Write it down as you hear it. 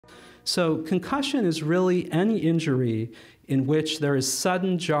So concussion is really any injury in which there is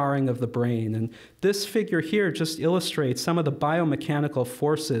sudden jarring of the brain. And this figure here just illustrates some of the biomechanical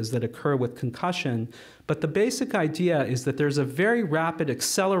forces that occur with concussion. But the basic idea is that there's a very rapid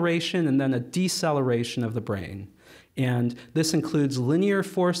acceleration and then a deceleration of the brain. And this includes linear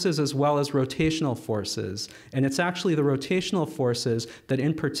forces as well as rotational forces. And it's actually the rotational forces that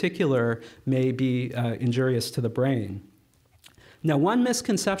in particular may be injurious to the brain. Now, one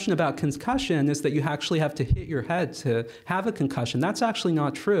misconception about concussion is that you actually have to hit your head to have a concussion. That's actually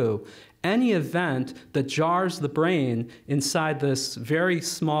not true. Any event that jars the brain inside this very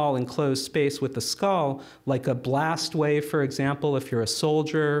small enclosed space with the skull, like a blast wave, for example, if you're a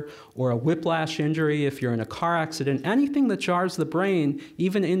soldier, or a whiplash injury if you're in a car accident, anything that jars the brain,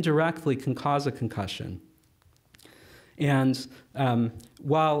 even indirectly, can cause a concussion. And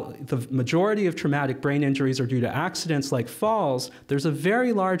while the majority of traumatic brain injuries are due to accidents like falls, there's a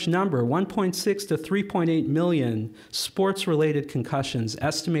very large number, 1.6 to 3.8 million sports-related concussions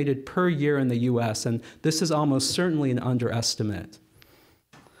estimated per year in the US, and this is almost certainly an underestimate.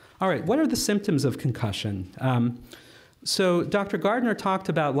 All right, what are the symptoms of concussion? So Dr. Gardner talked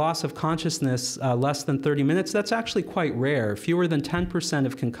about loss of consciousness less than 30 minutes. That's actually quite rare. Fewer than 10%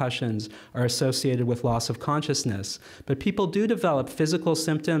 of concussions are associated with loss of consciousness. But people do develop physical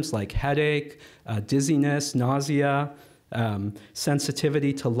symptoms like headache, dizziness, nausea,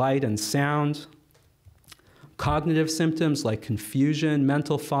 sensitivity to light and sound. Cognitive symptoms like confusion,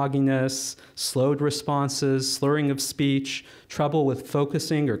 mental fogginess, slowed responses, slurring of speech, trouble with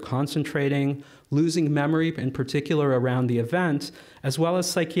focusing or concentrating, losing memory, in particular around the event, as well as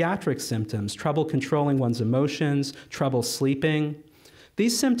psychiatric symptoms, trouble controlling one's emotions, trouble sleeping.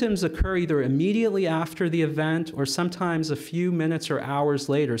 These symptoms occur either immediately after the event or sometimes a few minutes or hours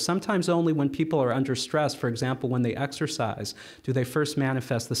later, sometimes only when people are under stress. For example, when they exercise, do they first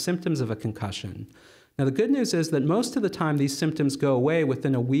manifest the symptoms of a concussion. Now, the good news is that most of the time these symptoms go away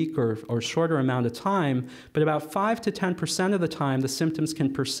within a week or shorter amount of time, but about 5 to 10% of the time the symptoms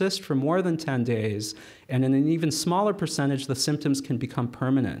can persist for more than 10 days, and in an even smaller percentage the symptoms can become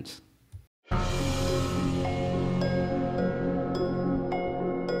permanent.